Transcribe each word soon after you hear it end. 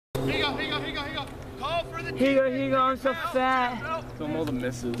Here you go, I'm so fat. Film all the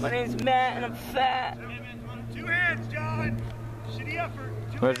misses. My name's Matt and I'm fat. 2 hands, John. Shitty effort.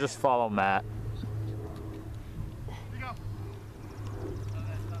 We'll just follow Matt.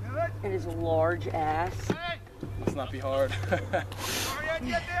 And his large ass. Let's not be hard. Hurry up,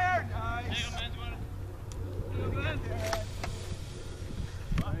 get there. Nice.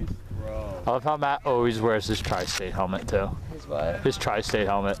 Nice throw. I love how Matt always wears his Tri-State helmet too. His what? His Tri-State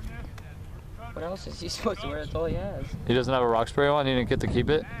helmet. What else is he supposed to wear? That's all he has. He doesn't have a Roxbury one? He didn't get to keep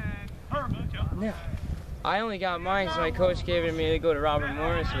it? No. I only got mine because my coach gave it to me to go to Robert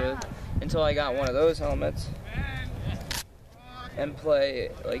Morris with until I got one of those helmets. And play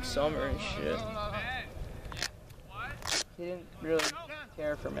like summer and shit. He didn't really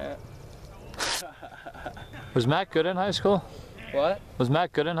care for Matt. Was Matt good in high school? What? Was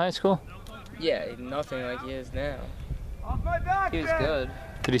Matt good in high school? Yeah, nothing like he is now. Off my back, He was good.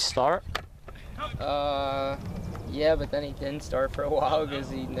 Did he start? Yeah, but then he didn't start for a while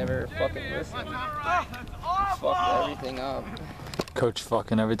because he never fucking listened. Fucked everything up. Coach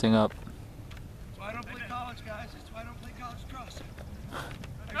fucking everything up. That's why I don't play college, guys. That's why I don't play college cross.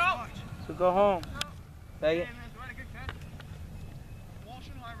 So go home. Beg it.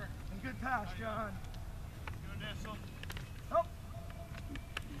 Good pass, John.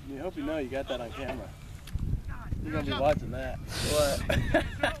 You hope you know you got that on camera. You're gonna be watching that. What?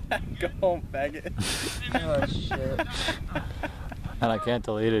 Go home, faggot. Oh shit. And I can't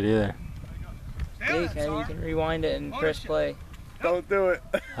delete it either. Yeah, you can rewind it and press play. Don't do it.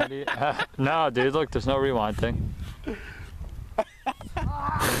 How do you, no, dude, look, there's no rewind thing.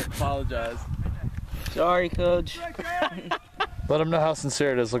 Apologize. Sorry, coach. Let him know how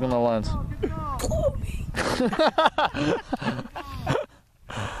sincere it is. Look in the lens.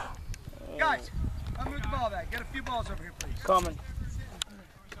 Guys, I'll move the ball back. Get a few balls over here, please. Coming.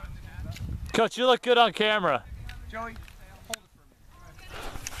 Coach, you look good on camera. Joey, hold it for me.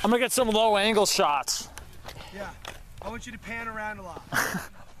 I'm gonna get some low angle shots. Yeah. I want you to pan around a lot.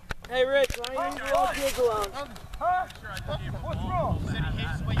 Hey, Rich, why don't you leave all kids alone? Huh? What's wrong?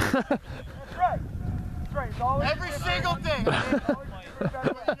 That's right. That's right. It's always Every single thing.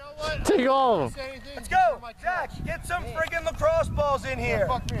 Take all of them. Let's go. Zach, get some friggin' lacrosse balls in here.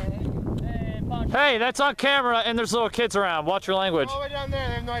 Hey, that's on camera and there's little kids around. Watch your language. All the way down there,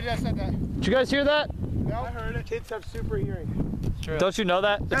 they have no idea I said that. Did you guys hear that? No, I heard it. Kids have super hearing. Don't you know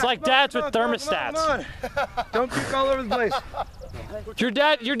that? It's like dads with thermostats. Come on. Don't puke all over the place. Your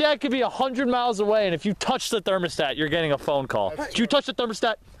dad could be 100 miles away, and if you touch the thermostat, you're getting a phone call. Did you touch the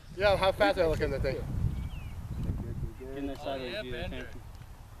thermostat? Yeah, how fast I look in the thing. In this side of the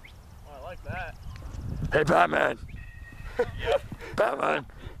I like that. Hey, Batman. Batman.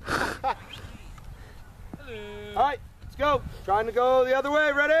 All right, let's go. Trying to go the other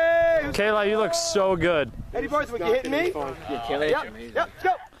way. Ready? Kayla, you look so good. Eddie Barthwick, you hitting me? Yeah, Kayla, Yep, amazing. yep, let's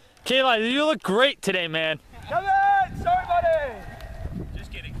go. Kayla, you look great today, man. Come in. Sorry, buddy.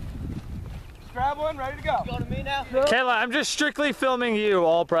 Just kidding. Just grab one, ready to go. Go to me now. Kayla, I'm just strictly filming you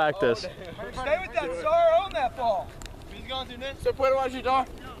all practice. Stay with that, Sar. Own that ball. He's going through this. So put it on your door.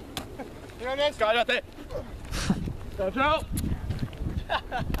 You know this? Got it. Go, Joe.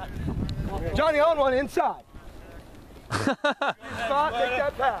 Johnny, own one inside. Spot, take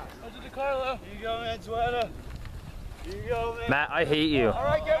that pass. Here you go, man, sweater. Here you go, man. Matt, I hate you. All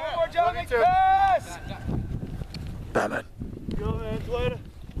right, get one more, Johnny. Make the pass. Batman. Here you go, man, sweater.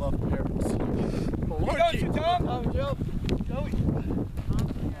 love parents. You got you, Tom. Joe. Joey.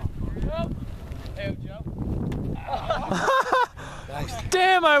 Joe. Hey, Joe.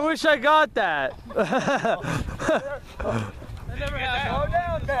 Damn, I wish I got that. Slow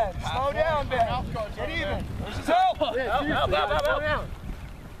down, Ben. Slow down, Ben. Get even. Help. Yeah,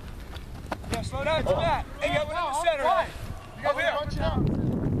 slow down to that. Hey, get one in the center. Over here.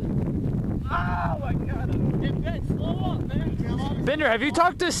 Oh my God. Hey, Ben, slow up, man. Bender, have you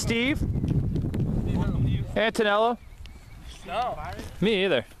talked to Steve? Antonello? No. Me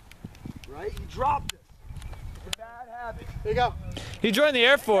either. Right? You dropped it. It's a bad habit. Here you go. He joined the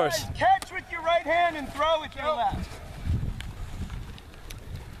Air Force. Guys, catch with your right hand and throw with your left.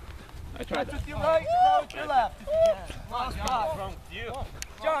 I tried Catch with your right, throw with your left. Lost spot.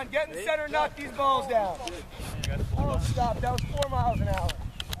 John, get in the center and knock these balls down. Oh, stop. That was 4 miles an hour.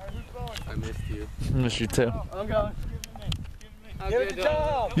 I missed you. I miss you too. I'm going. Give it to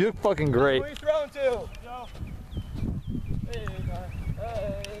Tom. You look fucking great. Who are you throwing to?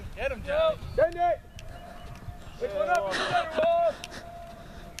 Get him, Joe. Send it. Pick one up in the center, boss.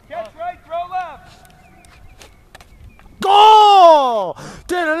 Catch right, throw left. Goal!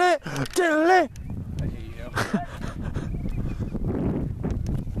 Diddle-it, diddle-it. I hate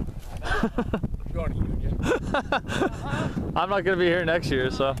you. Going to Union. I'm not gonna be here next year,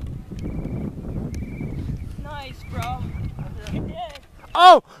 so. Nice, bro. You did.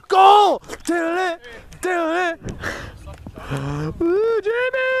 Oh, goal! Diddle it, diddle it. Woo,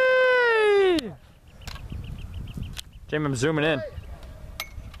 Jamie! Jamie, I'm zooming in.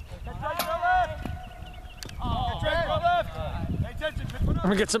 I'm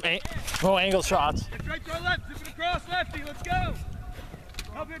gonna get some angle shots. Get straight to our left, zip it across, lefty, let's go.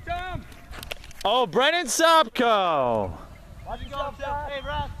 Help your Tom. Oh, Brennan Sopko. Watch yourself, hey,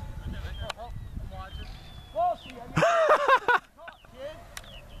 Russ.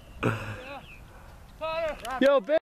 Yo,